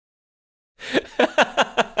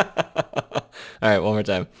All right, one more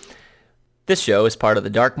time. This show is part of the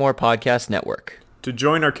Darkmoor Podcast Network. To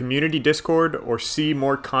join our community Discord or see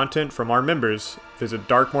more content from our members, visit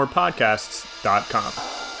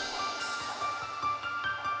darkmoorpodcasts.com.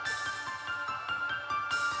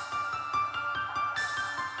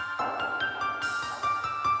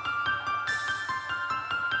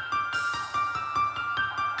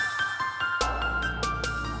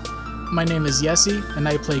 My name is Yessi, and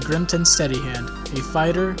I play Grimton Steadyhand, a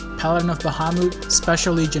fighter, paladin of Bahamut,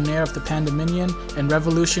 special legionnaire of the Pandemonium, and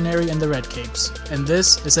revolutionary in the Red Capes. And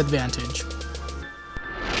this is Advantage.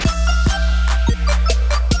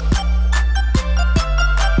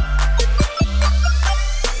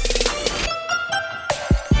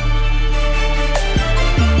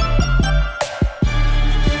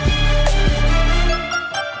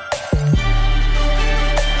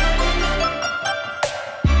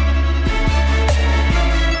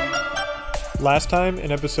 Last time,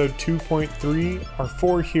 in episode 2.3, our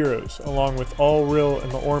four heroes, along with Ulril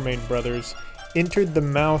and the Ormain brothers, entered the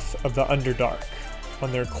mouth of the Underdark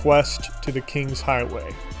on their quest to the King's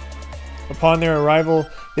Highway. Upon their arrival,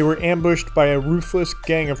 they were ambushed by a ruthless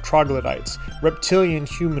gang of troglodytes, reptilian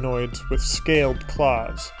humanoids with scaled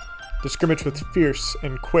claws. The skirmish was fierce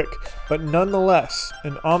and quick, but nonetheless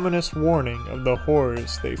an ominous warning of the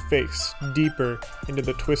horrors they face deeper into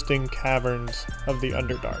the twisting caverns of the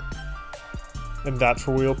Underdark. And that's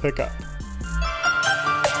where we'll pick up.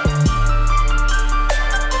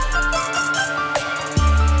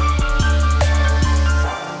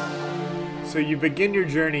 So you begin your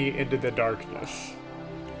journey into the darkness.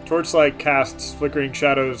 Torchlight casts flickering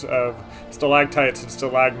shadows of stalactites and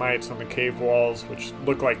stalagmites on the cave walls, which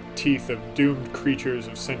look like teeth of doomed creatures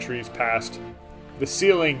of centuries past. The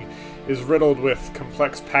ceiling is riddled with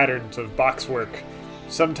complex patterns of boxwork.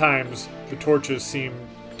 Sometimes the torches seem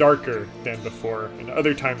darker than before, and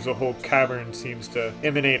other times the whole cavern seems to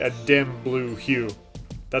emanate a dim blue hue.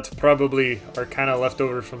 That's probably arcana left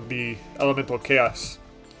over from the elemental chaos.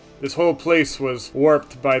 This whole place was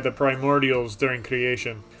warped by the primordials during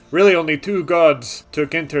creation. Really only two gods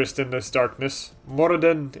took interest in this darkness,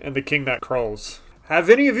 Moradin and the King That Crawls. Have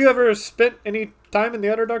any of you ever spent any time in the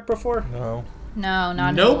Underdark before? No. No,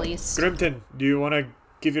 not in the least. Grimton, do you want to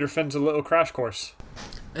give your friends a little crash course?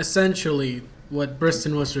 Essentially, what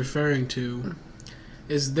Briston was referring to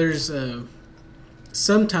is there's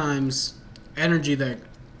sometimes energy that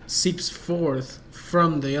seeps forth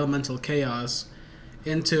from the elemental chaos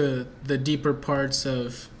into the deeper parts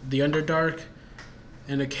of the Underdark,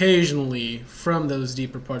 and occasionally from those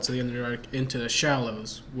deeper parts of the Underdark into the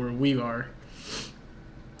shallows where we are.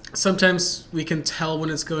 Sometimes we can tell when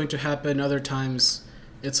it's going to happen, other times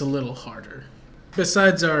it's a little harder.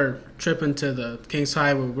 Besides our trip into the King's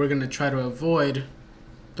Highway, we're going to try to avoid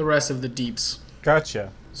the rest of the deeps.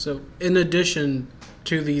 Gotcha. So, in addition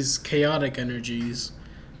to these chaotic energies,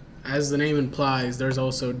 as the name implies, there's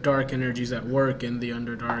also dark energies at work in the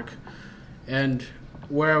Underdark. And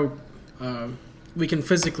where we can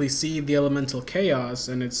physically see the elemental chaos,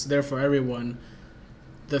 and it's there for everyone,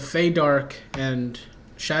 the Feydark and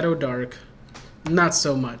Shadowdark, not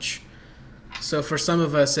so much. So for some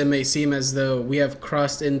of us, it may seem as though we have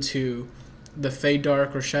crossed into the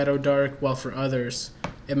Feydark or Shadowdark, while for others,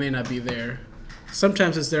 it may not be there.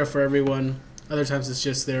 Sometimes it's there for everyone, other times it's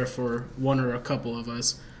just there for one or a couple of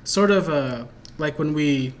us. Sort of like when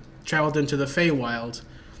we traveled into the Feywild.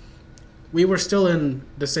 We were still in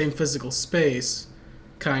the same physical space,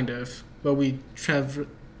 kind of, but we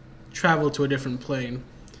traveled to a different plane.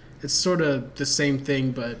 It's sort of the same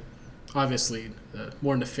thing, but obviously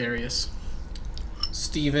more nefarious.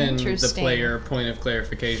 Steven, the player, point of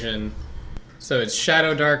clarification. So it's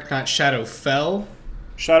Shadowdark, not Shadowfell?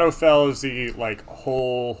 Shadowfell is the,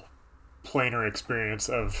 whole planar experience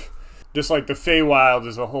of... Just like the Feywild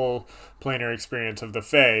is a whole planar experience of the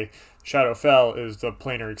Fey, Shadowfell is the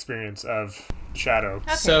planar experience of Shadow.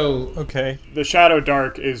 Okay. So... Okay. The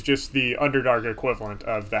Shadowdark is just the Underdark equivalent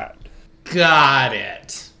of that. Got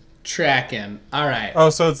it. Tracking. All right.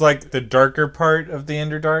 Oh, so it's like the darker part of the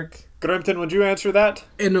Underdark? Grimton, would you answer that?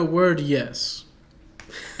 In a word, yes.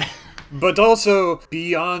 But also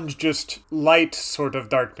beyond just light sort of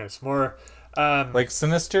darkness, more... like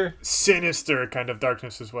sinister? Sinister kind of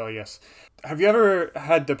darkness as well, yes. Have you ever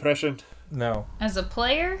had depression? No. As a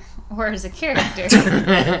player or as a character?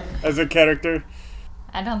 As a character?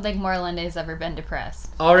 I don't think Moreland has ever been depressed.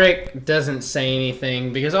 Ulrich doesn't say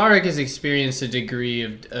anything because Ulrich has experienced a degree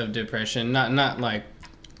of depression.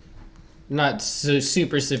 Not so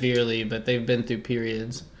super severely, but they've been through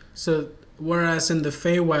periods. So, whereas in the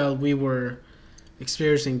Feywild we were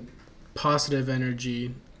experiencing positive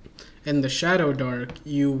energy, in the Shadowdark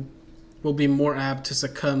you will be more apt to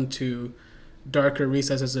succumb to darker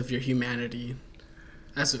recesses of your humanity,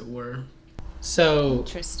 as it were. So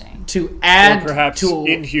Interesting. to add Or perhaps to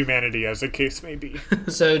inhumanity, as the case may be.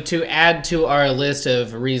 so to add to our list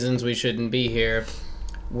of reasons we shouldn't be here,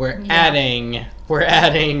 we're adding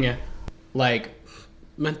like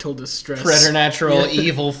Mental distress. preternatural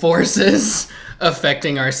evil forces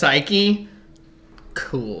affecting our psyche.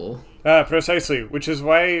 Cool. Precisely, which is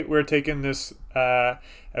why we're taking this as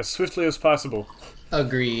swiftly as possible.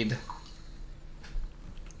 Agreed.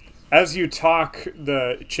 As you talk,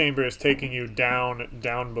 the chamber is taking you down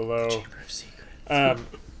below.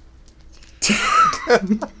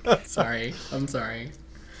 Sorry. I'm sorry.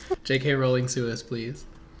 J.K. Rowling, sue us, please.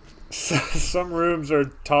 Some rooms are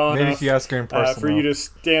tall Maybe enough if you ask her in person. for you to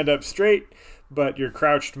stand up straight, but you're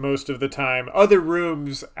crouched most of the time. Other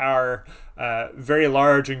rooms are very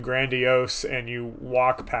large and grandiose, and you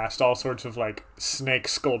walk past all sorts of like snake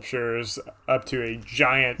sculptures up to a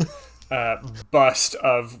giant bust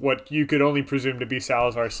of what you could only presume to be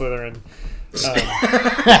Salazar Slytherin to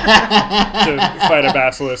fight a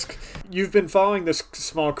basilisk. You've been following this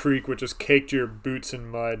small creek, which has caked your boots in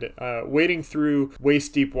mud. Wading through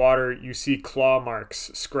waist-deep water, you see claw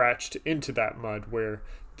marks scratched into that mud where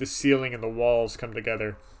the ceiling and the walls come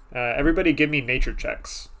together. Everybody give me nature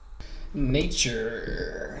checks.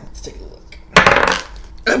 Nature. Let's take a look.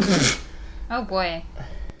 Oh boy.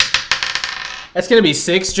 That's gonna be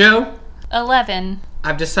 6, Joe. 11.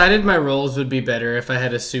 I've decided my rolls would be better if I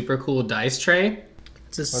had a super cool dice tray.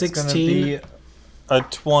 It's a That's gonna 16. be a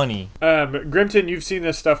 20. Grimton, you've seen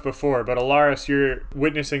this stuff before, but Alaris, you're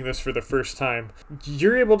witnessing this for the first time.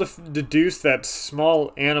 You're able to deduce that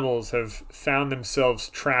small animals have found themselves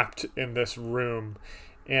trapped in this room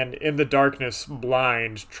and in the darkness,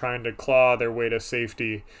 blind, trying to claw their way to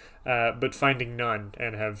safety, but finding none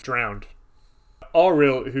and have drowned.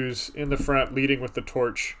 Alril, who's in the front leading with the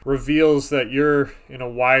torch, reveals that you're in a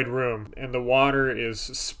wide room and the water is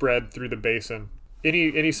spread through the basin.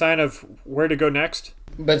 Any sign of where to go next?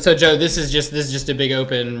 But so Joe, this is just a big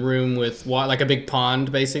open room with like a big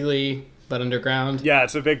pond basically, but underground. Yeah,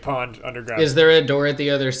 it's a big pond underground. Is there a door at the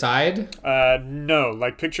other side? No.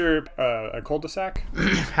 Like, picture a cul-de-sac.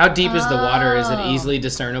 How deep is the water? Is it easily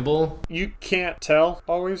discernible? You can't tell,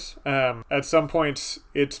 always. At some points,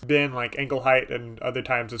 it's been, like, ankle height, and other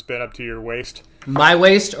times it's been up to your waist. My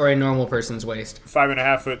waist or a normal person's waist?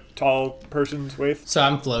 5.5 foot tall person's waist. So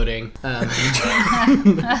I'm floating. I'm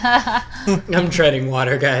treading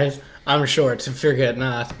water, guys. I'm short, forget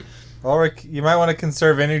not. Ulrich, you might want to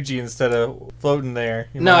conserve energy instead of floating there.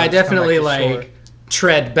 No, I definitely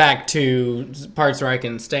tread back to parts where I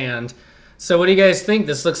can stand. So what do you guys think?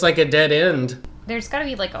 This looks like a dead end. There's gotta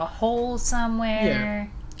be like a hole somewhere.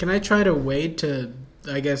 Can I try to wade to,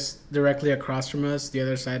 I guess, directly across from us, the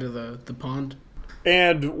other side of the pond?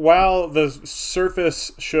 And while the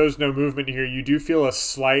surface shows no movement here, you do feel a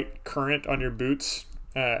slight current on your boots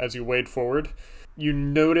as you wade forward. You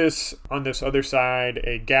notice on this other side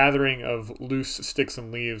a gathering of loose sticks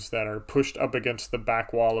and leaves that are pushed up against the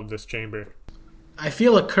back wall of this chamber. I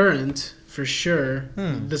feel a current, for sure.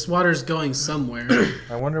 This water's going somewhere.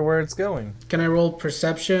 I wonder where it's going. Can I roll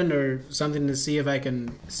perception or something to see if I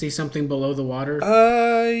can see something below the water?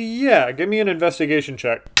 Yeah, give me an investigation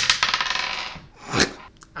check.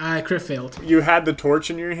 I crit failed. You had the torch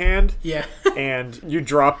in your hand, Yeah. and you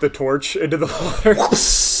dropped the torch into the water.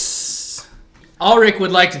 Ulrich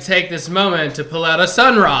would like to take this moment to pull out a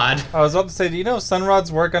sunrod. I was about to say, do you know sunrods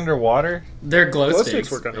work underwater? They're glow Glow sticks.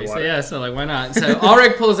 sticks work underwater. Yeah, so like, why not? So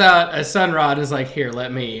Ulrich pulls out a sunrod and is like, here,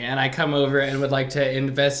 let me. And I come over and would like to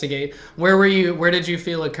investigate. Where were you? Where did you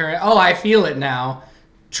feel a current? Oh, I feel it now.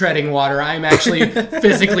 Treading water. I'm actually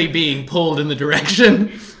physically being pulled in the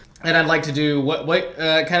direction. And I'd like to do, what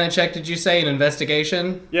kind of check did you say? An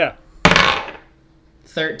investigation? Yeah.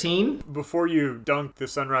 13? Before you dunk the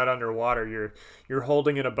sunrod underwater, you're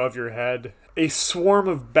holding it above your head. A swarm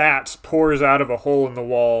of bats pours out of a hole in the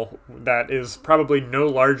wall that is probably no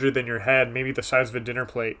larger than your head, maybe the size of a dinner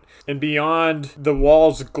plate. And beyond, the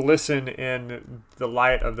walls glisten in the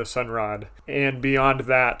light of the sunrod. And beyond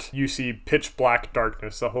that, you see pitch black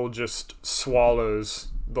darkness. The hole just swallows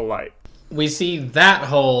the light. We see that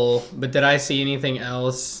hole, but did I see anything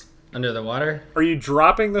else under the water? Are you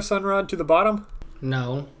dropping the sunrod to the bottom?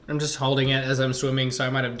 No. I'm just holding it as I'm swimming, so I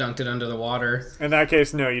might have dunked it under the water. In that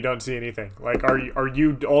case, no, you don't see anything. Like, are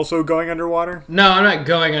you also going underwater? No, I'm not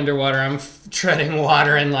going underwater. I'm treading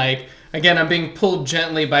water and, like, again, I'm being pulled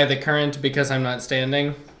gently by the current because I'm not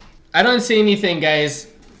standing. I don't see anything, guys.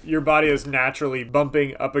 Your body is naturally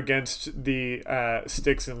bumping up against the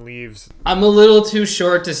sticks and leaves. I'm a little too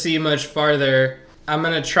short to see much farther, I'm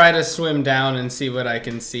gonna try to swim down and see what I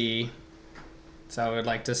can see. So I would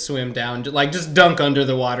like to swim down, like just dunk under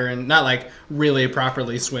the water and not like really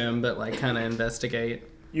properly swim, but like kind of investigate.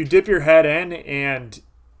 You dip your head in, and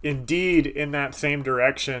indeed, in that same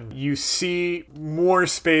direction, you see more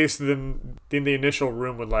space than the initial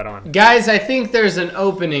room would let on. Guys, I think there's an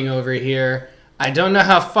opening over here. I don't know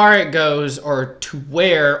how far it goes or to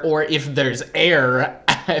where, or if there's air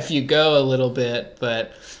if you go a little bit,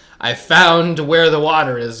 but I found where the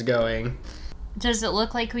water is going. Does it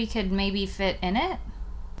look like we could maybe fit in it?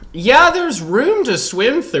 Yeah, there's room to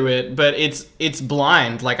swim through it, but it's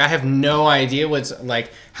blind. Like, I have no idea what's,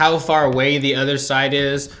 like, how far away the other side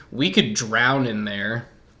is. We could drown in there.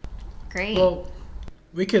 Great. Well,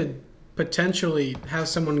 we could potentially have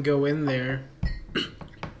someone go in there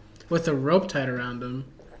with a rope tied around them.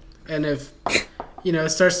 And if, it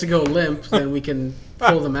starts to go limp, then we can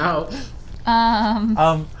pull them out.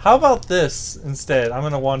 How about this instead? I'm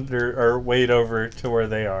gonna wade over to where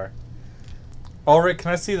they are. Ulrich, can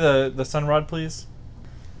I see the sun rod, please?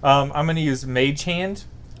 I'm gonna use Mage Hand,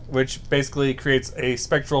 which basically creates a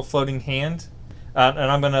spectral floating hand, and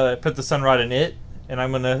I'm gonna put the sun rod in it, and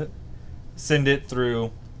I'm gonna send it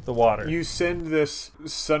through the water. You send this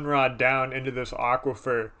sunrod down into this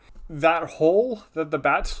aquifer. That hole that the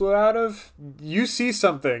bats flew out of, you see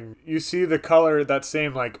something. You see the color, that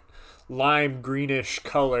same like lime greenish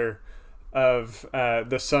color of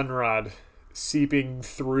the sunrod seeping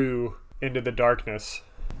through into the darkness.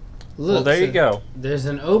 Look, Well, there you go. There's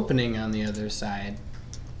an opening on the other side.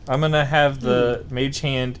 I'm gonna have the Mage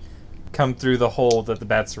Hand come through the hole that the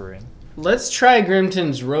bats were in. Let's try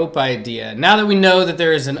Grimton's rope idea. Now that we know that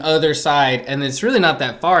there is an other side, and it's really not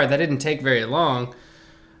that far, that didn't take very long.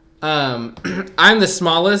 I'm the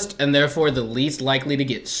smallest, and therefore the least likely to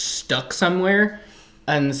get stuck somewhere.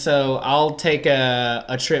 And so I'll take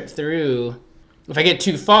a trip through. If I get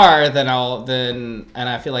too far, then and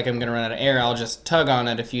I feel like I'm gonna run out of air, I'll just tug on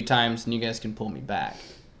it a few times, and you guys can pull me back.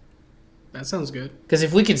 That sounds good. Because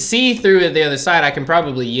if we could see through it the other side, I can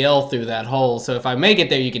probably yell through that hole. So if I make it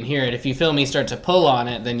there, you can hear it. If you feel me start to pull on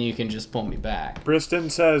it, then you can just pull me back. Briston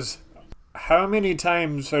says, "How many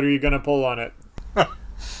times are you gonna pull on it?"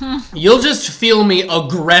 You'll just feel me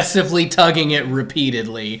aggressively tugging it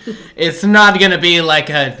repeatedly. It's not gonna be like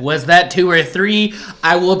was that 2 or 3?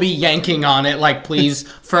 I will be yanking on it like, please,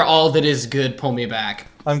 for all that is good, pull me back.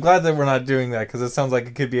 I'm glad that we're not doing that, because it sounds like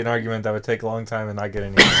it could be an argument that would take a long time and not get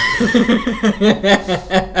anywhere.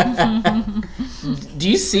 Do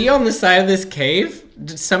you see on the side of this cave?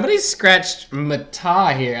 Somebody scratched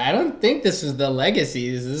Mata here. I don't think this is the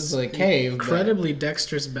Legacies. This is a cave. Incredibly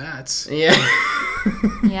dexterous bats. Yeah.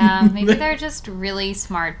 Yeah, maybe they're just really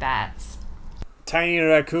smart bats. Tiny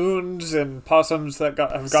raccoons and possums that have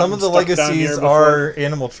gotten Some of the stuck down here Legacies before. are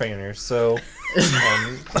animal trainers, so...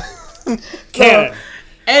 Canon.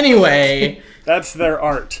 Anyway, That's their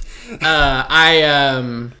art.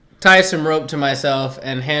 I tie some rope to myself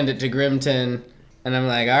and hand it to Grimton, and I'm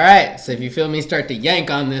like, all right, so if you feel me start to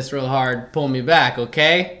yank on this real hard, pull me back,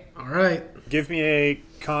 okay? All right. Give me a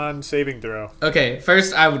con saving throw. Okay,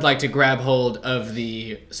 first I would like to grab hold of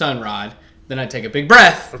the sun rod, then I take a big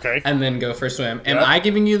breath, Okay. and then go for a swim. Am Yep. I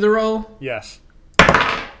giving you the roll? Yes.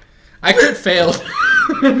 I crit failed.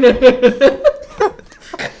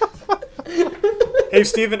 Hey,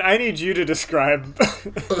 Steven, I need you to describe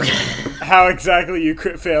how exactly you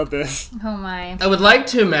crit failed this. Oh my. I would like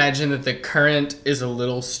to imagine that the current is a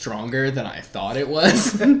little stronger than I thought it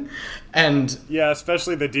was. And Yeah,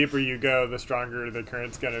 especially the deeper you go, the stronger the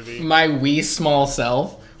current's gonna be. my wee small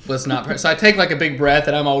self was not... So I take like a big breath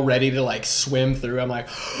and I'm all ready to like swim through. I'm like...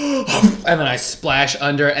 and then I splash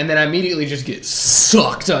under and then I immediately just get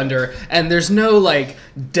sucked under. And there's no like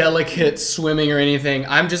delicate swimming or anything.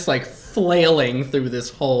 I'm just like flailing through this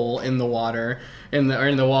hole in the water. In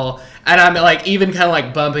the wall, and I'm like even kind of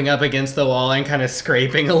like bumping up against the wall and kind of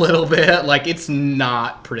scraping a little bit. Like it's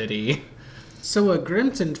not pretty. So what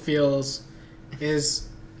Grimton feels is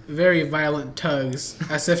very violent tugs,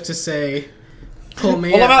 as if to say, pull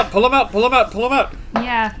me Pull him out! Pull him out! Pull him out! Pull him out!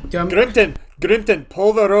 Yeah. Grimton,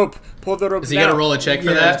 pull the rope! Pull the rope. Is he now. gonna roll a check for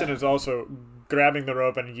Yeah. that? Grimton is also grabbing the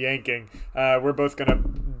rope and yanking. We're both gonna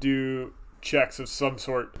do checks of some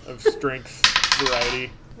sort of strength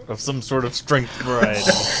variety. of some sort of strength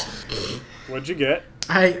variety. What'd you get?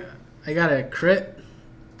 I got a crit,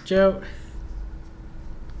 Joe.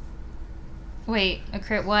 Wait, a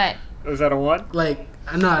crit what? Was that a 1? Like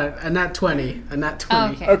a nat 20, a nat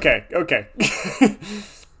 20. Oh, okay. Okay.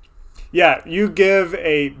 Yeah, you give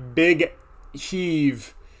a big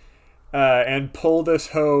heave and pull this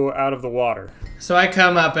hoe out of the water. So I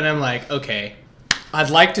come up and I'm like, okay, I'd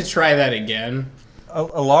like to try that again.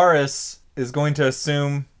 Alaris is going to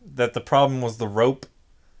assume that the problem was the rope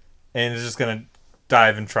and is just going to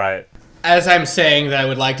dive and try it. As I'm saying that, I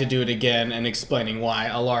would like to do it again and explaining why.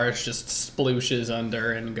 Alaris just splooshes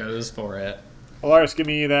under and goes for it. Alaris, give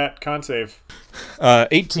me that con save.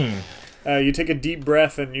 18. You take a deep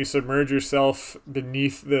breath and you submerge yourself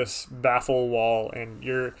beneath this baffle wall, and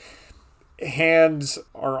your hands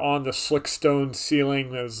are on the slick stone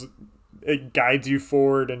ceiling as it guides you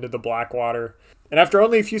forward into the black water. And after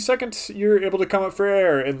only a few seconds, you're able to come up for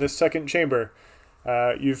air in this second chamber.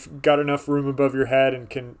 You've got enough room above your head and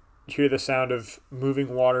can hear the sound of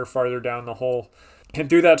moving water farther down the hole. And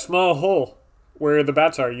through that small hole where the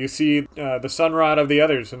bats are, you see the sunrod of the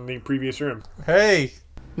others in the previous room. Hey!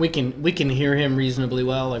 We can hear him reasonably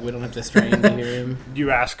well. Like, we don't have to strain to hear him.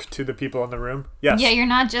 You ask to the people in the room. Yes. Yeah, you're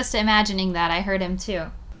not just imagining that. I heard him too.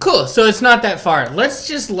 Cool, so it's not that far. Let's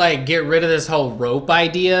just, like, get rid of this whole rope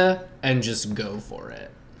idea and just go for it.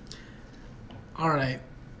 All right.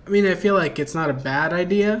 I mean, I feel like it's not a bad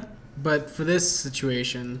idea, but for this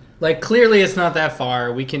situation, Like, clearly it's not that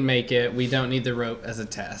far. We can make it. We don't need the rope as a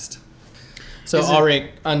test. So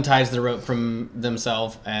Ulrich unties the rope from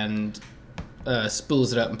themselves and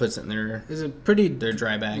spools it up and puts it in is it pretty their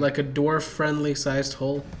dry bag. like a dwarf-friendly sized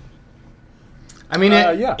hole? I mean,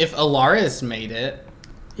 yeah. if Alaris made it.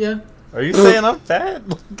 Yeah. Are you saying I'm fat?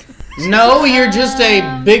 No, you're just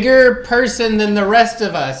a bigger person than the rest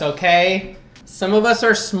of us, okay? Some of us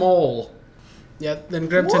are small. Yeah, then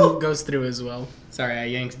Grimton goes through as well. Sorry, I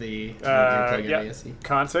yanked the plug out of Yeah. ESC.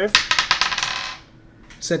 Con save.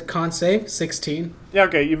 Said con save, 16. Yeah,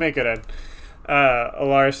 okay, you make it in.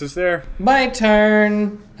 Alaris is there. My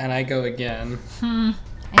turn, and I go again.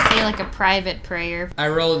 I say like a private prayer. I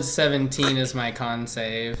rolled 17 as my con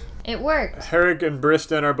save. It worked. Herrick and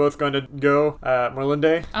Briston are both going to go.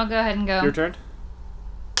 Morlinde, I'll go ahead and go. your turn.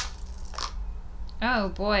 Oh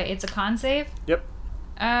boy, it's a con save? Yep.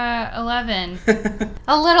 11.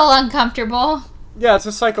 A little uncomfortable. Yeah, it's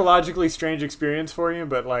a psychologically strange experience for you,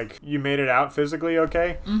 but, like, you made it out physically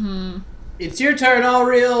okay. It's your turn, all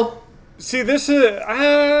real. See, this is...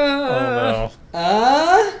 Oh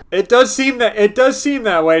It does seem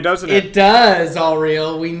that way, doesn't it? It does, all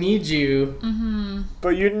real. We need you.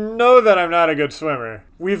 But you know that I'm not a good swimmer.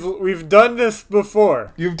 We've done this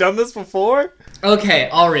before. You've done this before? Okay,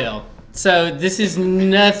 all real. So this is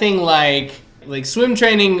nothing like swim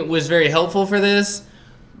training was very helpful for this,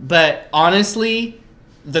 but honestly,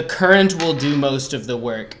 the current will do most of the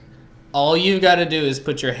work. All you've got to do is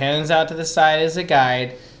put your hands out to the side as a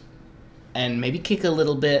guide and maybe kick a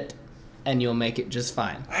little bit and you'll make it just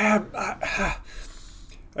fine.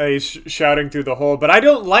 He's shouting through the hole, but I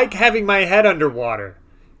don't like having my head underwater.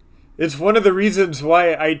 It's one of the reasons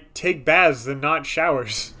why I take baths and not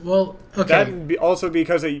showers. Well, okay. That and also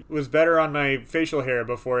because it was better on my facial hair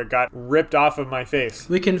before it got ripped off of my face.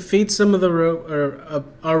 We can feed some of the rope, or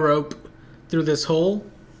our rope, through this hole,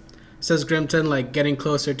 says Grimton, like getting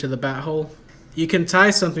closer to the bat hole. You can tie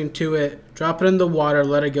something to it, drop it in the water,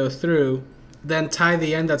 let it go through, then tie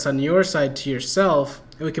the end that's on your side to yourself,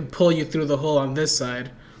 and we can pull you through the hole on this side.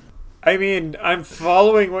 I mean, I'm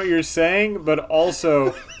following what you're saying, but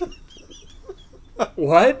also...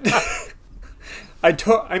 What?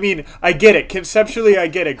 I mean, I get it. Conceptually, I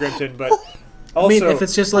get it, Grimton, but also... I mean, if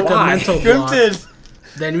it's just like why? a mental block, Grimton!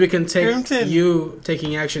 then we can take Grimton. you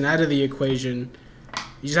taking action out of the equation.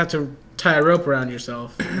 You just have to tie a rope around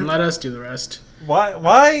yourself and let us do the rest.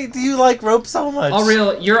 Why do you like rope so much? All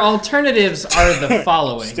real, your alternatives are the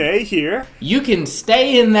following. Stay here. You can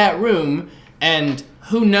stay in that room and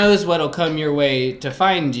who knows what'll come your way to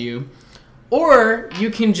find you. Or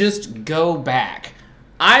you can just go back.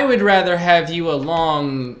 I would rather have you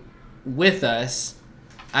along with us.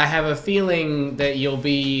 I have a feeling that you'll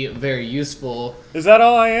be very useful. Is that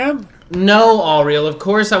all I am? No, Allreal, of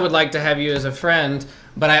course I would like to have you as a friend,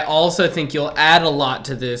 but I also think you'll add a lot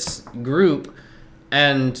to this group,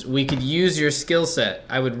 and we could use your skill set.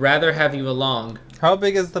 I would rather have you along. How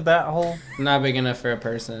big is the bat hole? Not big enough for a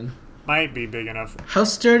person. Might be big enough. How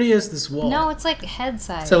sturdy is this wall? No, it's like head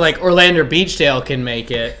size. So, like, Orlando Beachdale can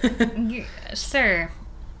make it. Sir.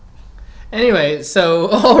 Anyway, so,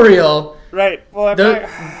 Allreal, Right. Well, I'm The- not...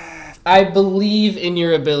 I believe in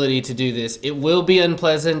your ability to do this. It will be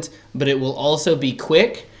unpleasant, but it will also be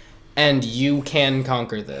quick, and you can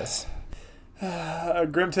conquer this.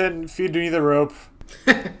 Grimton, feed me the rope.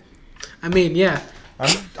 I mean, yeah.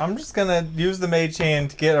 I'm just gonna use the mage hand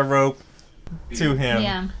to get a rope to him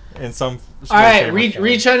Yeah. in some. All right,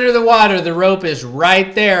 reach under the water. The rope is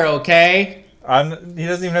right there, okay? He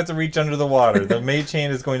doesn't even have to reach under the water. The mage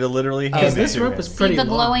hand is going to literally hand it This to rope him. is pretty See the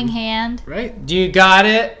glowing long, hand? right? Do you got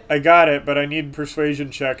it? I got it, but I need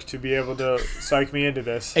persuasion check to be able to psych me into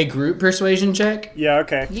this. A group persuasion check? Yeah,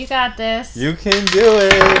 okay. You got this. You can do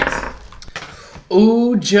it.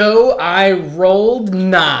 Ooh, Joe, I rolled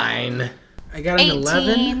 9. I got an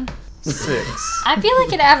 11. 18. 6. I feel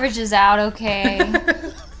like it averages out okay.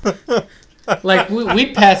 Like,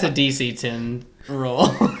 we'd pass a DC 10 roll.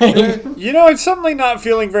 You know, I'm suddenly not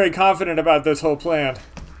feeling very confident about this whole plan.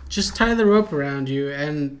 Just tie the rope around you,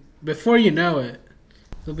 and before you know it,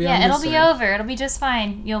 it'll be on Yeah, this it'll be side. over. It'll be just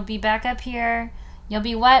fine. You'll be back up here. You'll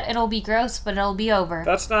be wet. It'll be gross, but it'll be over.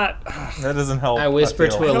 That's not... That doesn't help. I whisper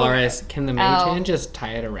to feel. Alaris, can the mage Oh. hand just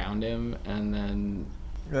tie it around him and then...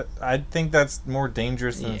 I think that's more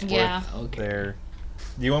dangerous than it's Yeah. worth Okay. there.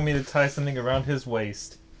 Do you want me to tie something around his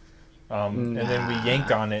waist? And then we yank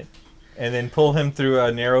on it, and then pull him through a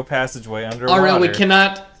narrow passageway underwater. Auriel, we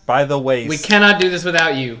cannot by the waist. We cannot do this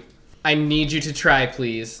without you. I need you to try,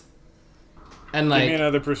 please. And Give me like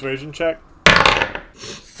another persuasion check.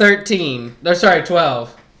 13. No, sorry,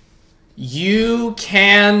 12. You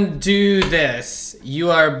can do this.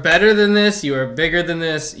 You are better than this. You are bigger than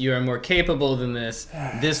this. You are more capable than this.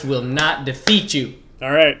 This will not defeat you.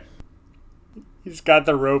 All right. He's got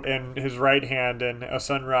the rope in his right hand and a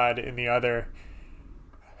sunrod in the other.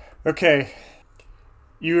 Okay.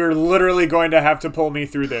 You're literally going to have to pull me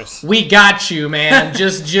through this. We got you, man.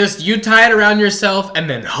 just you tie it around yourself and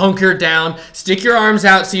then hunker down. Stick your arms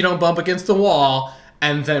out so you don't bump against the wall,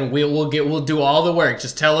 and then we'll do all the work.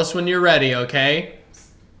 Just tell us when you're ready, okay?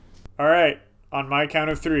 All right. On my count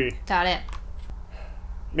of 3. Got it.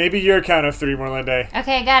 Maybe your count of 3, Morlinde.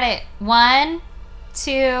 Okay, got it. 1,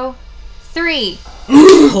 2, 3.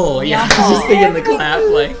 Oh, yeah. I was just thinking the clap,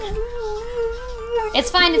 like. It's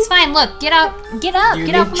fine. It's fine. Look, get out. Get up. You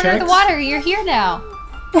Get out need from under the checks? water. You're here now.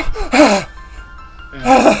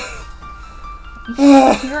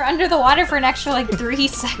 You were under the water for an extra like 3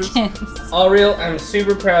 seconds. Auriel, I'm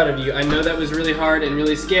super proud of you. I know that was really hard and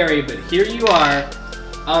really scary, but here you are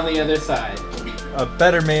on the other side. A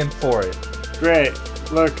better man for it. Great.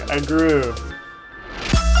 Look, I grew.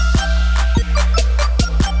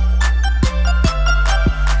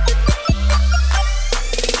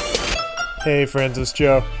 Hey friends, it's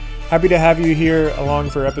Joe. Happy to have you here along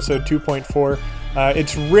for episode 2.4.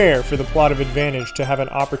 It's rare for the plot of Advantage to have an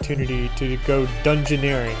opportunity to go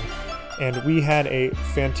dungeoneering, and we had a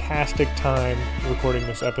fantastic time recording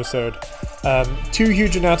this episode. 2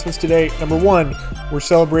 huge announcements today. Number 1, we're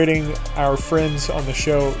celebrating our friends on the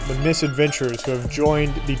show, the Misadventures, who have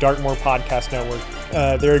joined the Darkmoor Podcast Network.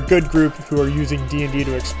 They're a good group who are using D&D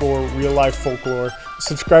to explore real-life folklore.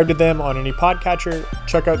 Subscribe to them on any podcatcher,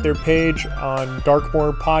 check out their page on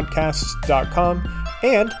darkmoorpodcasts.com,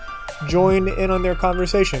 and join in on their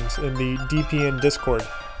conversations in the DPN Discord.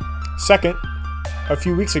 Second, a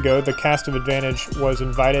few weeks ago, the cast of Advantage was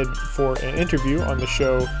invited for an interview on the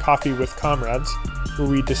show Coffee with Comrades, where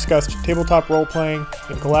we discussed tabletop role-playing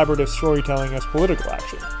and collaborative storytelling as political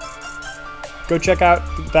action. Go check out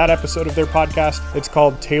that episode of their podcast. It's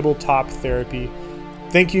called Tabletop Therapy.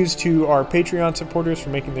 Thank yous to our Patreon supporters for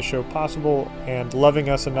making the show possible and loving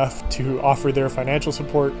us enough to offer their financial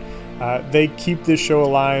support. They keep this show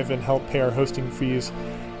alive and help pay our hosting fees.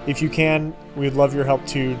 If you can, we'd love your help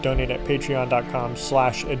to donate at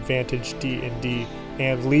patreon.com/advantagednd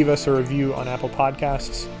and leave us a review on Apple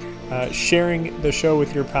Podcasts. Sharing the show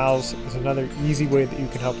with your pals is another easy way that you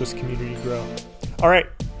can help this community grow. All right,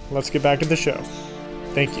 let's get back to the show.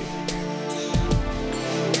 Thank you.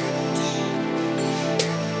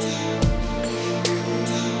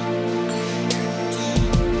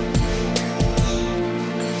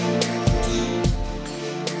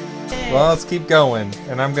 Well, let's keep going,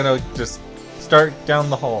 and I'm gonna just start down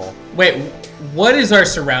the hall. Wait, what is our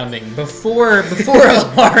surrounding before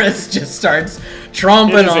Alaris just starts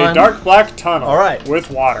tromping It is on? a dark black tunnel All right.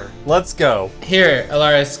 with water. Let's go. Here,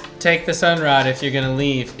 Alaris, take the sunrod if you're gonna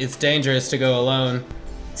leave. It's dangerous to go alone.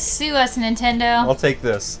 Sue us, Nintendo. I'll take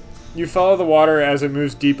this. You follow the water as it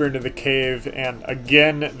moves deeper into the cave, and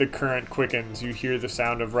again the current quickens. You hear the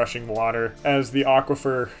sound of rushing water as the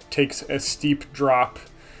aquifer takes a steep drop.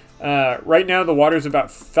 Right now the water's about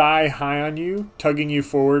thigh high on you, tugging you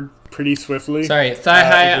forward pretty swiftly. Sorry, thigh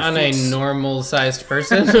high your on a feet's- normal-sized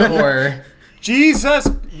person, or Jesus,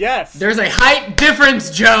 yes! there's a height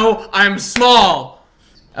difference, Joe. I'm small.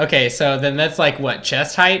 Okay, so then that's like what,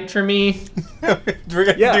 chest height for me? We're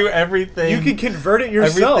gonna Yeah. do everything. You can convert it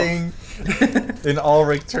yourself. Everything in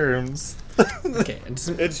Ulrich terms. Okay,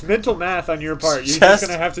 It's mental math on your part. You're Chest, just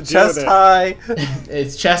gonna have to deal with chest it. high,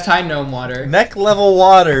 it's chest high gnome water. neck level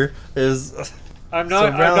water is. I'm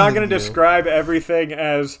not surrounding going to you. describe everything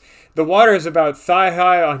as the water is about thigh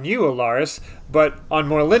high on you, Alaris, but on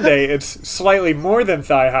Morlinde it's slightly more than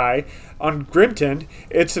thigh high. On Grimton,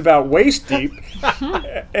 it's about waist deep,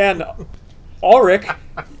 and Ulrich,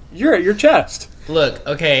 you're at your chest. Look,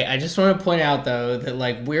 okay, I just want to point out though that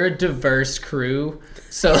like we're a diverse crew,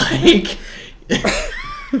 so like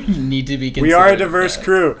you need to be considerate. We are a of diverse that.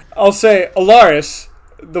 crew. I'll say, Alaris,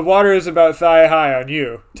 the water is about thigh high on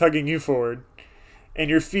you, tugging you forward, and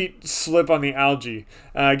your feet slip on the algae.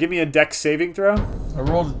 Give me a dex saving throw. I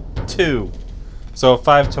rolled 2, so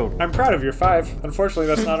 5 total. I'm proud of your 5. Unfortunately,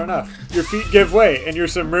 that's not enough. Your feet give way, and you're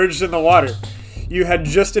submerged in the water. You had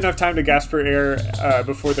just enough time to gasp for air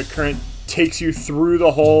before the current takes you through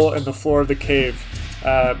the hole in the floor of the cave.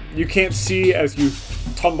 You can't see as you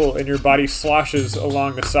tumble, and your body sloshes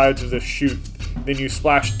along the sides of the chute. Then you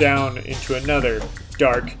splash down into another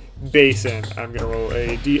dark basin. I'm going to roll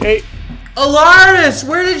a d8. Alaris,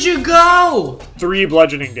 where did you go? 3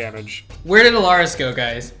 bludgeoning damage. Where did Alaris go,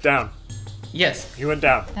 guys? Down. Yes. He went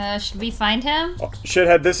down. Should we find him?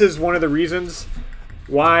 Shithead, this is one of the reasons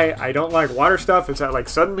why I don't like water stuff. It's that, like,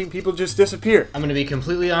 suddenly people just disappear. I'm gonna be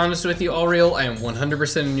completely honest with you, Auriel. I am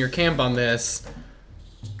 100% in your camp on this.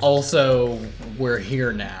 Also, we're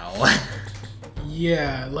here now.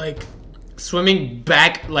 Yeah, like Swimming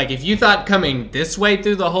back, like if you thought coming this way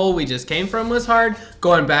through the hole we just came from was hard,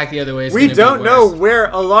 going back the other way is We gonna don't be know worse. where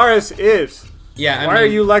Alaris is. Yeah, Why are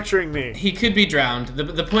you lecturing me? He could be drowned.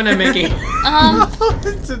 The point I'm making,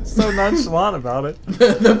 It's so nonchalant about it.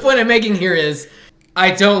 the point I'm making here is,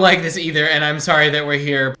 I don't like this either, and I'm sorry that we're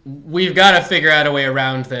here. We've got to figure out a way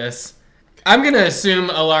around this. I'm gonna assume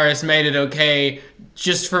Alaris made it okay,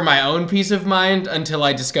 just for my own peace of mind, until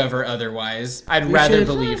I discover otherwise. I'd We rather should-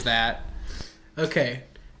 believe that. okay.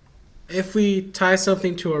 If we tie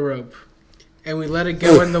something to a rope and we let it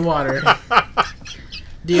go in the water,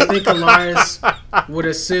 do you think Alaris would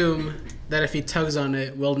assume that if he tugs on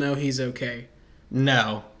it, we'll know he's okay?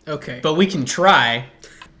 No, Okay. but we can try.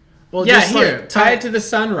 well, Yeah, just here, like, tie it to the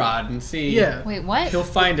sun rod and see. Yeah. Wait, what? He'll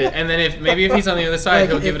find it, and then if he's on the other side, Like,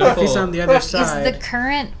 he'll if, give it a if he's pull. on the other Is side. the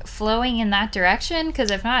current flowing in that direction?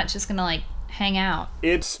 Because if not, it's just gonna like hang out.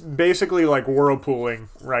 It's basically like whirlpooling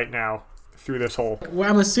right now through this hole. Well,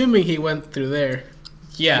 I'm assuming he went through there.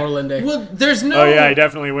 Yeah. Morlinde. Well, there's no. Oh yeah, I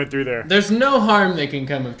definitely went through there. There's no harm that can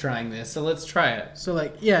come of trying this, so let's try it. So,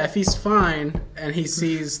 like, yeah, if he's fine and he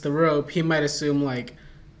sees the rope, he might assume, like,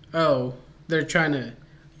 oh, they're trying to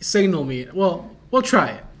signal me. Well, we'll try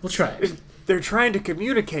it. We'll try it. They're trying to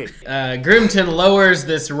communicate. Grimton lowers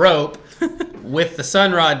this rope with the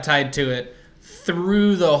sun rod tied to it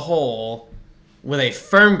through the hole with a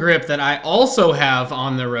firm grip that I also have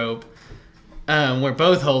on the rope. We're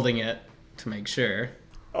both holding it to make sure.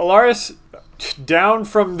 Alaris, down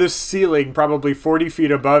from this ceiling, probably 40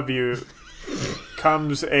 feet above you,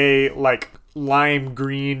 comes a, like, lime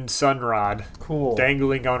green sunrod Cool.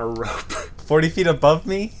 dangling on a rope. 40 feet above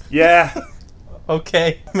me? Yeah.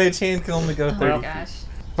 Okay. Mage hand can only go Oh 30. my gosh.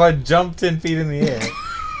 If I jump 10 feet in the air.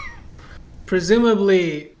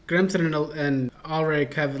 Presumably, Grimton and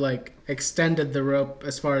Ulrich have, like, extended the rope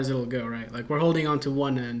as far as it'll go, right? Like, we're holding on to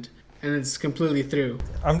one end, and it's completely through.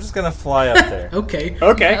 I'm just going to fly up there. Okay.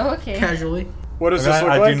 Okay. Oh, okay. Casually. What does I, this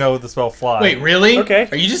look I like? do know the spell fly. Wait, really? Okay.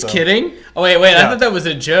 Are you just So- kidding? Oh, wait, I Yeah. thought that was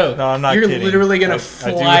a joke. No, I'm not You're kidding. literally going I to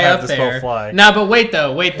do fly have up the spell there. fly. Nah, but wait,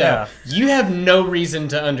 though. Yeah. You have no reason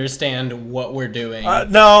to understand what we're doing.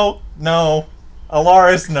 No.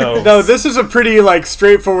 Alaris knows. No, this is a pretty, like,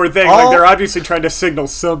 straightforward thing. All- Like, they're obviously trying to signal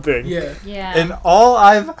something. Yeah. Yeah. And all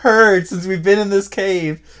I've heard since we've been in this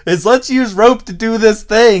cave is let's use rope to do this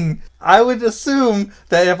thing. I would assume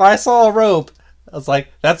that if I saw a rope, I was like,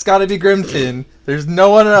 that's got to be Grimton. There's no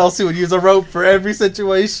one else who would use a rope for every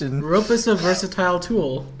situation. Rope is a versatile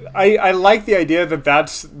tool. I like the idea that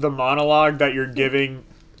that's the monologue that you're giving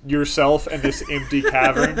yourself in this empty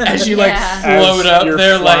cavern. As you Yeah. float As up you're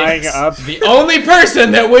there flying like up. the only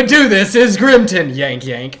person that would do this is Grimton. Yank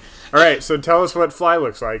yank. All right, so tell us what fly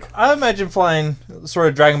looks like. I imagine flying sort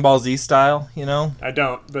of Dragon Ball Z style, you know? I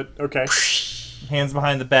don't, but okay. Hands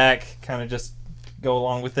behind the back, kind of just go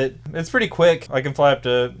along with it. It's pretty quick. I can fly up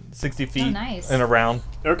to 60 feet nice. in a round.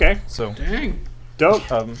 Okay, So, Dang. dope.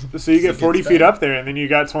 So you get 40 feet up there, and then you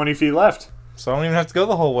got 20 feet left. so I don't even have to go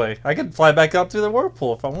the whole way. I could fly back up through the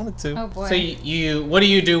whirlpool if I wanted to. Oh boy. So you what do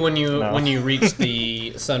you do when you No. when you reach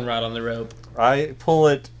the sun rod on the rope? I pull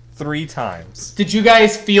it 3 times. Did you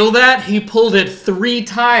guys feel that? He pulled it 3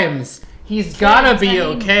 times. He's gotta does be that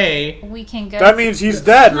mean? okay. we can go. That means he's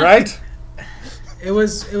dead, right? It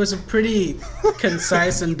was a pretty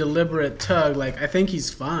concise and deliberate tug. Like, I think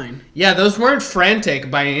he's fine. Yeah, those weren't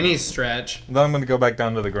frantic by any stretch. Then I'm gonna go back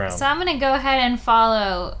down to the ground. So I'm gonna go ahead and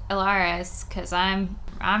follow Alaris because I'm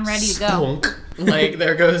ready to go. Spunk. Like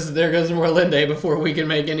there goes Morlinde before we can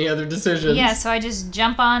make any other decisions. Yeah, so I just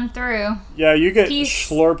jump on through. Yeah, you get Peace.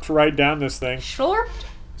 slurped right down this thing. Slurped.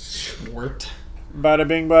 Worked. Bada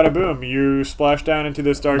bing, bada boom. You splash down into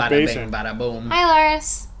this dark Bada basin. bing, bada boom. Hi,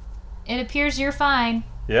 Laris. It appears you're fine.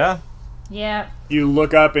 Yeah. Yeah, You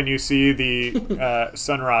look up and you see the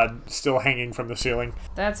sunrod still hanging from the ceiling.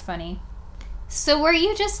 that's funny. So were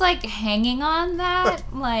you just like hanging on that?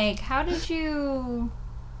 Like, how did you?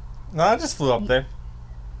 No, I just flew up there.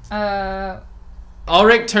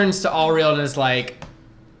 Ulrich turns to Alriel and is like,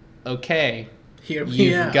 "Okay, Here we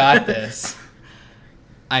you've are. got this.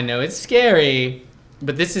 I know it's scary,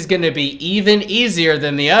 but this is going to be even easier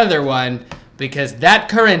than the other one because that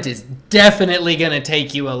current is definitely going to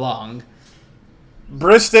take you along."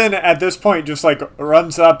 Briston at this point just like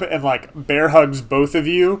runs up and like bear hugs both of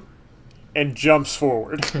you and jumps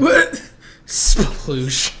forward.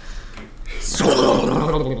 Sploosh. So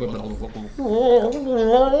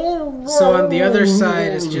on the other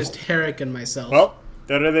side is just Herrick and myself. Well,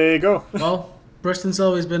 there they go. Well, Bristol's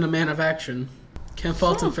always been a man of action. Can't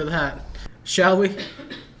fault him for that. Shall we?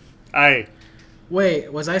 Aye.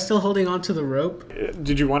 Wait, was I still holding on to the rope?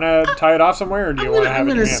 Did you want to tie it off somewhere, or do you want to have I'm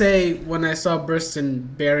it in gonna your hand? say when I saw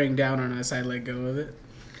Briston bearing down on us, I let go of it.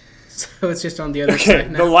 So it's just on the other Okay,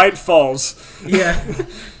 side the now. light falls. Yeah.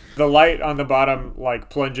 The light on the bottom like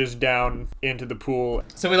plunges down into the pool.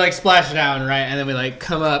 So we like splash down, right? And then we like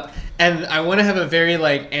come up. And I want to have a very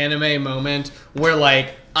like anime moment where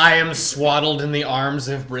like I am swaddled in the arms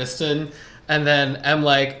of Briston. And then I'm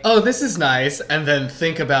like, oh, this is nice. And then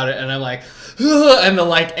think about it. And I'm like, ugh, and the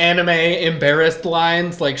like anime embarrassed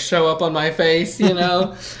lines like show up on my face, you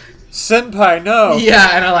know? Senpai, no.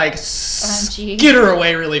 Yeah, and I like OMG. get her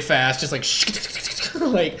away really fast, just like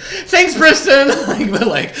like thanks, Briston, like but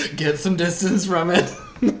like get some distance from it.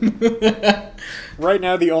 Right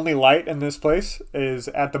now, the only light in this place is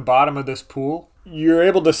at the bottom of this pool. You're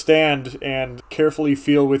able to stand and carefully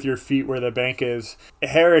feel with your feet where the bank is.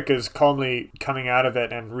 Herrick is calmly coming out of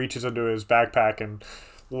it and reaches into his backpack and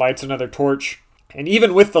lights another torch. And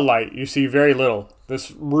even with the light, you see very little.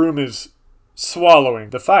 This room is swallowing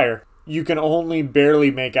the fire. You can only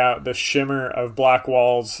barely make out the shimmer of black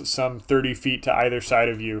walls some 30 feet to either side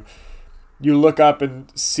of you. You look up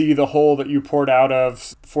and see the hole that you poured out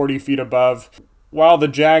of 40 feet above. While the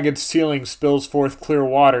jagged ceiling spills forth clear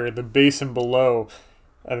water, the basin below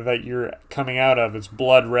that you're coming out of is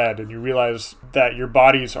blood red, and you realize that your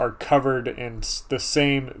bodies are covered in the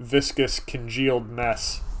same viscous congealed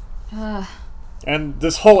mess. Ugh. And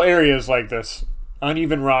this whole area is like this.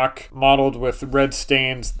 Uneven rock, mottled with red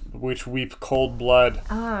stains which weep cold blood.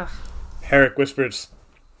 Ugh. Herrick whispers,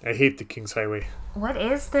 "I hate the King's Highway." What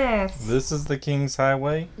is this? This is the King's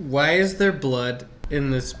Highway. Why is there blood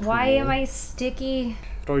in this pool? Why am I sticky?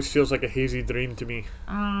 It always feels like a hazy dream to me.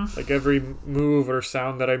 Like every move or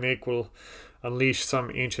sound that I make will unleash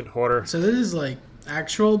some ancient horror. So this is like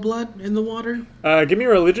actual blood in the water? Give me a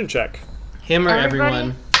religion check. Him or Everybody?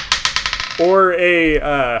 everyone? Or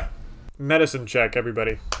a medicine check,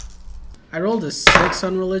 everybody. I rolled a 6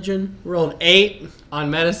 on religion. Rolled 8 on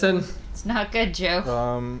medicine. It's not good,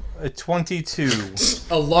 Joe. A 22.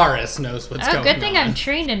 Alaris knows what's going Oh, on. good thing I'm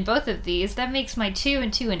trained in both of these. That makes my 2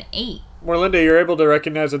 and 2 an 8. Morlinda, you're able to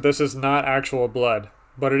recognize that this is not actual blood.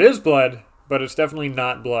 But it is blood, but it's definitely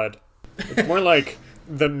not blood. It's more like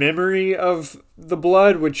the memory of the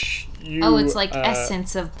blood, which you... Oh, it's like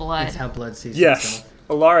essence of blood. That's how blood sees Yes. itself.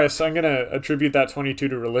 Alaris, I'm going to attribute that 22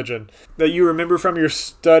 to religion. That you remember from your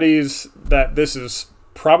studies that this is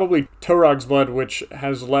probably Torog's blood, which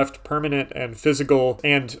has left permanent and physical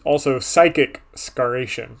and also psychic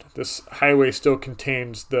scarration. This highway still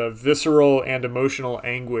contains the visceral and emotional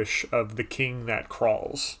anguish of the king that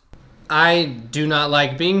crawls. I do not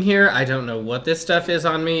like being here. I don't know what this stuff is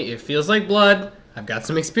on me. It feels like blood. I've got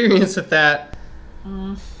some experience with that.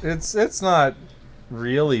 It's not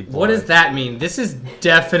really blood. What does that mean? This is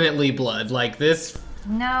definitely blood. Like this.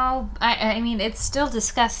 No, I mean, it's still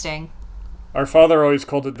disgusting. Our father always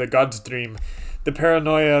called it the God's dream. The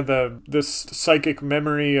paranoia, this psychic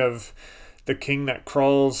memory of the king that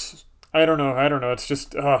crawls. I don't know. It's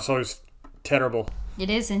just, it's always terrible. It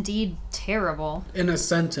is indeed terrible. In a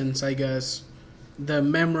sentence, I guess, the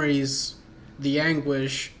memories, the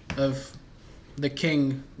anguish of the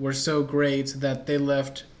king were so great that they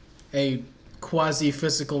left a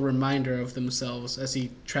quasi-physical reminder of themselves as he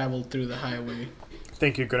traveled through the highway.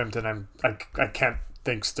 Thank you, Grimton. I can't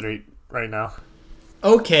think straight right now.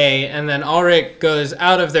 Okay, and then Ulrich goes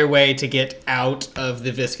out of their way to get out of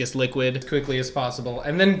the viscous liquid as quickly as possible,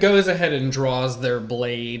 and then goes ahead and draws their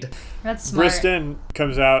blade. That's smart. Briston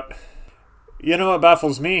comes out. You know what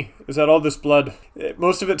baffles me is that all this blood,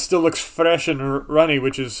 most of it still looks fresh and runny,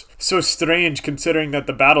 which is so strange considering that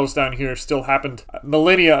the battles down here still happened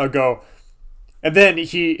millennia ago. And then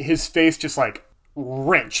his face just like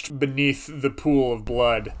wrenched beneath the pool of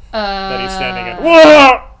blood that he's standing in.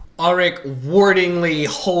 Whoa! Ulrich wardingly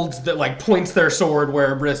holds points their sword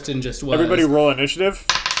where Briston just was. Everybody roll initiative.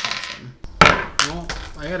 Well,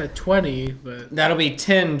 I got a 20, but That'll be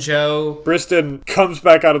 10, Joe. Briston comes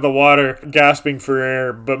back out of the water, gasping for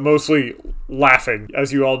air, but mostly laughing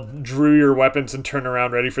as you all drew your weapons and turned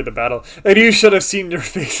around ready for the battle. And you should have seen your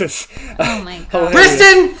faces. Oh my god.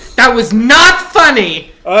 Briston, that was not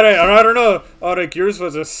funny! Alright, I don't know. Alright, yours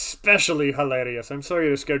was especially hilarious. I'm sorry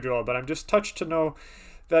to scare you all, but I'm just touched to know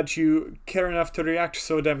that you care enough to react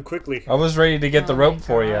so damn quickly. I was ready to get the rope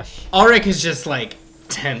for you. Ulrich is just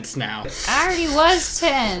tense now. I already was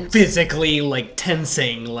tense. Physically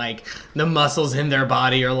tensing, the muscles in their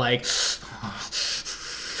body are like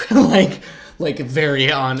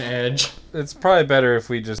very on edge. It's probably better if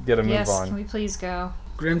we just get a move Yes, on. can we please go?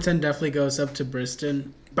 Grimton definitely goes up to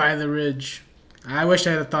Briston by the ridge. I wish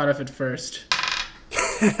I had thought of it first.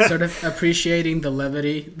 Sort of appreciating the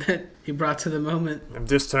levity that he brought to the moment. I'm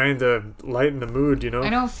just trying to lighten the mood, you know? I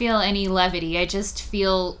don't feel any levity. I just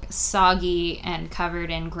feel soggy and covered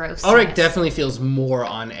in grossness. Ulrich definitely feels more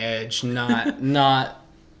on edge, not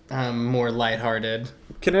more lighthearted.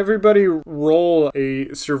 Can everybody roll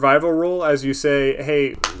a survival roll as you say,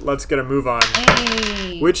 hey, let's get a move on?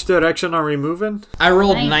 Hey. Which direction are we moving? I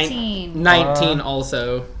rolled 19. 19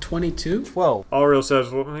 also. 22? 12. Allreal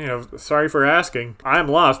says, well, sorry for asking. I'm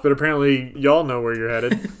lost, but apparently y'all know where you're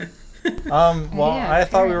headed. Well, Yeah, I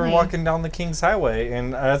thought we were apparently. walking down the King's Highway,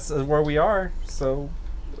 and that's where we are, so...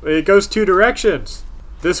 It goes two directions.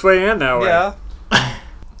 This way and that way. Yeah.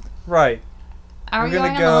 Right. Are we We're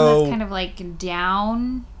going gonna along go- this kind of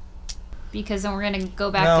down? Because then we're going to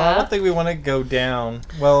go back No, I up? don't think we want to go down.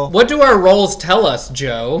 Well, What do our rolls tell us,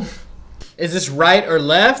 Joe? Is this right or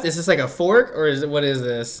left? Is this like a fork, or what is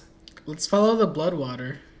this? Let's follow the blood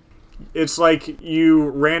water. It's like you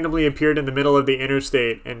randomly appeared in the middle of the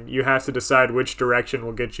interstate and you have to decide which direction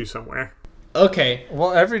will get you somewhere. Okay.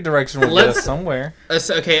 well, every direction will get us Let's- somewhere.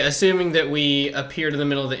 Okay, assuming that we appeared in the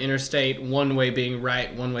middle of the interstate, one way being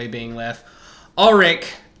right, one way being left, Ulrich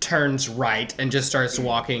turns right and just starts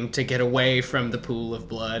walking to get away from the pool of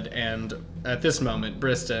blood and, at this moment,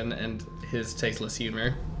 Briston and his tasteless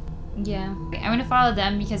humor. Yeah. I'm going to follow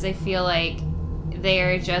them because I feel like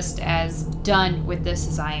they're just as done with this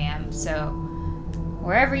as I am. So,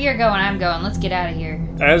 wherever you're going, I'm going. Let's get out of here.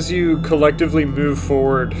 As you collectively move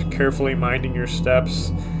forward, carefully minding your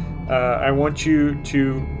steps, I want you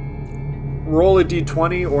to roll a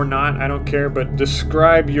d20 or not, I don't care, but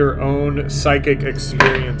describe your own psychic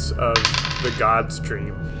experience of the God's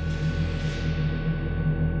Dream.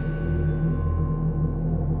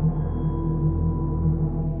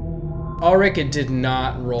 Ulrich did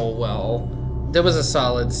not roll well. There was a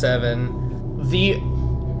solid 7. The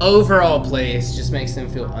overall place just makes them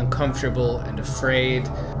feel uncomfortable and afraid.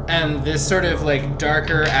 And this sort of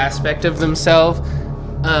darker aspect of themselves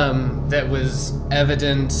that was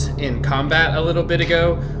evident in combat a little bit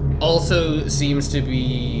ago also seems to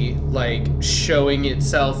be showing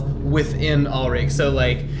itself within Ulrich. So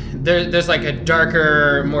there's a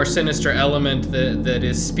darker, more sinister element that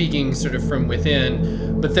is speaking sort of from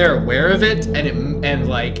within, but they're aware of it,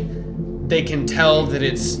 and they can tell that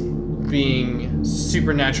it's being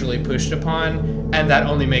supernaturally pushed upon, and that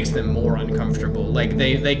only makes them more uncomfortable.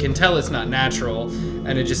 They can tell it's not natural,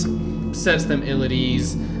 and it just sets them ill at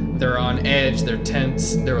ease. They're on edge, they're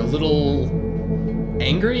tense, they're a little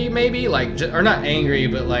angry maybe, or not angry,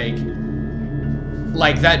 but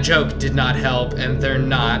that joke did not help, and they're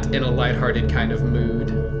not in a lighthearted kind of mood.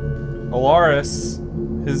 Alaris,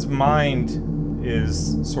 his mind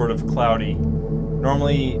is sort of cloudy.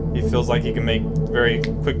 Normally, he feels like he can make very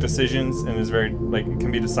quick decisions and is very,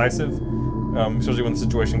 can be decisive, especially when the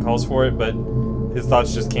situation calls for it, but his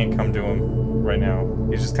thoughts just can't come to him right now.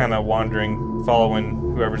 He's just kind of wandering, following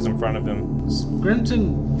whoever's in front of him.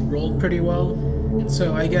 Grimton rolled pretty well,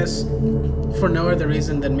 so I guess for no other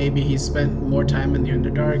reason than maybe he spent more time in the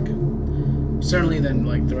Underdark, certainly than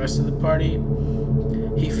the rest of the party.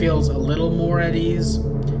 He feels a little more at ease.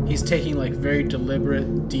 He's taking very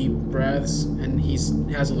deliberate, deep breaths, and he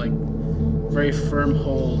has a very firm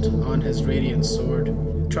hold on his radiant sword,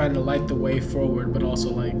 trying to light the way forward, but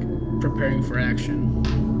also preparing for action.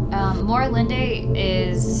 Morlinde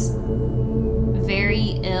is very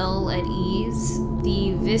at ease.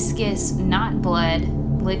 The viscous, not blood,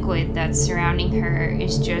 liquid that's surrounding her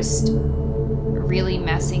is just really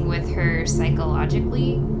messing with her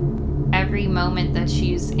psychologically. Every moment that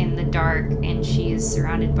she's in the dark and she's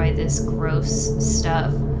surrounded by this gross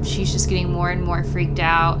stuff, she's just getting more and more freaked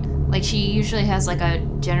out. Like, she usually has like a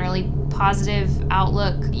generally positive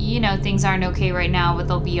outlook. You know, things aren't okay right now, but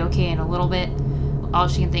they'll be okay in a little bit. All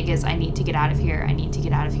she can think is, I need to get out of here, I need to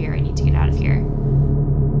get out of here, I need to get out of here.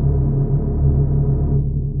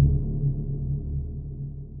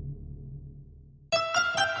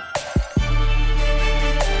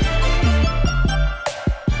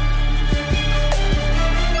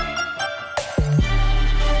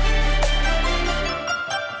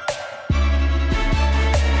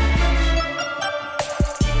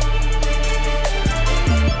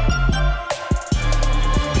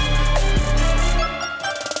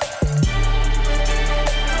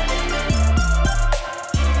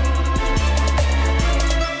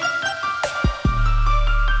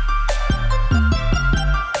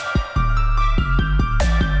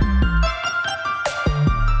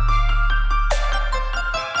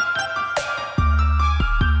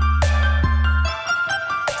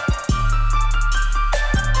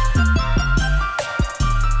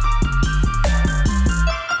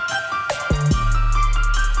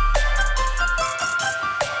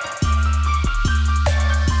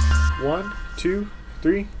 One, two,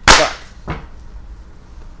 three, clap.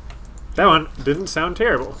 That one didn't sound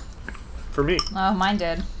terrible. For me. Oh, mine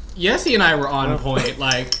did. Yessie and I were on point.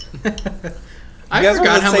 Like, I You guys were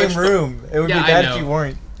forgot in how the much same room. It would Yeah, be I bad know. if you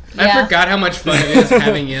weren't. I Yeah. forgot how much fun it is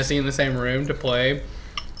having Yessie in the same room to play.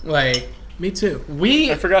 Like, Me too.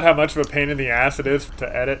 we I forgot how much of a pain in the ass it is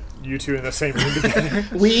to edit you two in the same room together.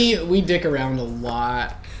 we dick around a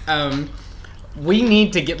lot. We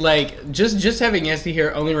need to get like just having Yessie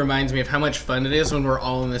here only reminds me of how much fun it is when we're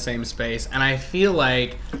all in the same space. And I feel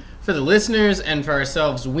like for the listeners and for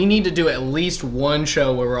ourselves, we need to do at least one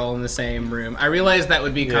show where we're all in the same room. I realize that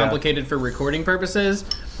would be complicated for recording purposes,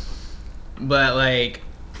 but like,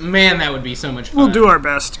 man, that would be so much fun. We'll do our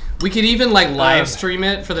best. We could even like live stream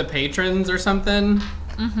it for the patrons or something.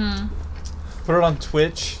 Put it on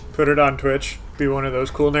Twitch. Put it on Twitch. Be one of those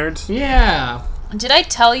cool nerds. Yeah. Did I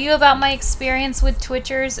tell you about my experience with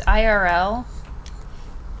Twitchers IRL?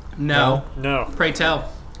 No. No. Pray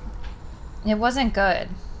tell. It wasn't good.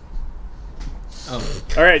 Oh.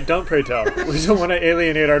 All right, don't pray tell. We don't want to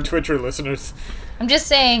alienate our Twitcher listeners. I'm just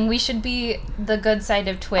saying we should be the good side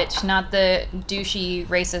of Twitch, not the douchey,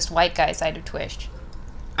 racist white guy side of Twitch.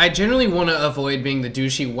 I generally want to avoid being the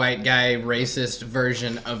douchey white guy racist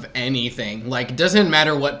version of anything. Like, doesn't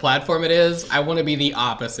matter what platform it is, I want to be the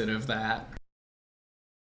opposite of that.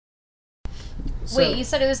 Wait, you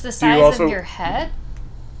said it was the you size also- of your head?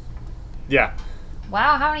 Yeah.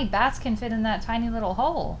 Wow, how many bats can fit in that tiny little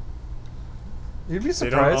hole? You'd be They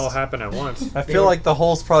don't all surprised. happen at once. I feel like the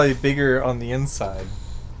hole's probably bigger on the inside.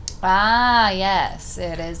 Ah, yes.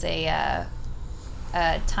 It is a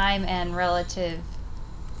time and relative...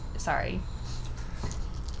 Sorry.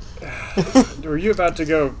 Were you about to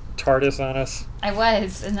go TARDIS on us? I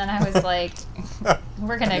was, and then I was like,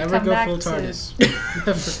 we're going to Never come go back full to...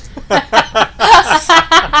 TARDIS.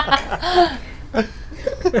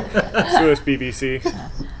 Sue us, BBC.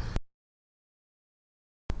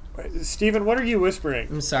 Wait, Steven, what are you whispering?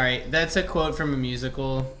 I'm sorry, that's a quote from a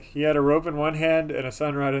musical. He had a rope in one hand and a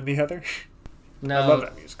sunrod in the other. No, I love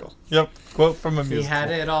that musical. Yep. Quote from a he musical. had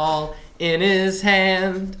it all in his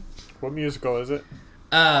hand. What musical is it?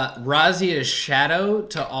 Razia's Shadow,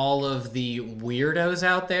 to all of the weirdos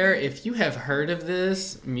out there. If you have heard of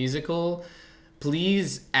this musical,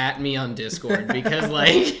 please at me on Discord because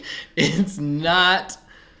like it's not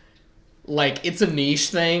like it's a niche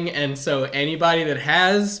thing, and so anybody that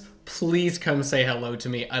has, please come say hello to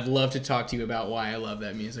me. I'd love to talk to you about why I love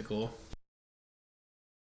that musical.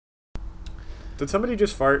 Did somebody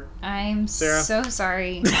just fart? I'm Sarah? so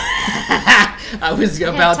sorry. I was I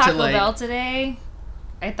had about Taco to like Bell today.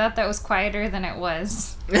 I thought that was quieter than it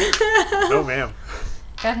was. No, ma'am.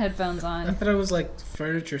 Got headphones I on. thought it was like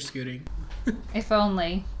furniture scooting. If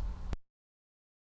only.